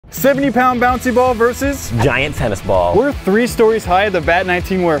70-pound bouncy ball versus giant tennis ball. We're 3 stories high at the Bat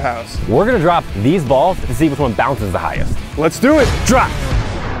 19 warehouse. We're gonna drop these balls to see which one bounces the highest. Let's do it. Drop.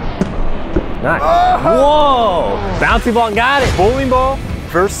 Nice. Whoa! Bouncy ball got it. Bowling ball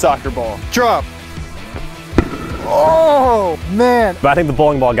versus soccer ball. Drop. Oh, man. But I think the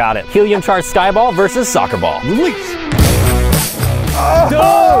bowling ball got it. Helium charged sky ball versus soccer ball. Release. Dude!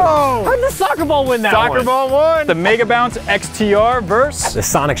 How did the soccer ball win that one? Soccer ball won. The Mega Bounce XTR versus the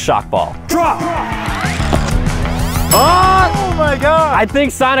Sonic Shock ball. Drop. Oh my God. I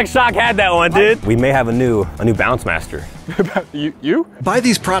think Sonic Shock had that one, dude. We may have a new bounce master. You? Buy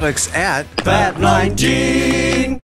these products at Bat 19.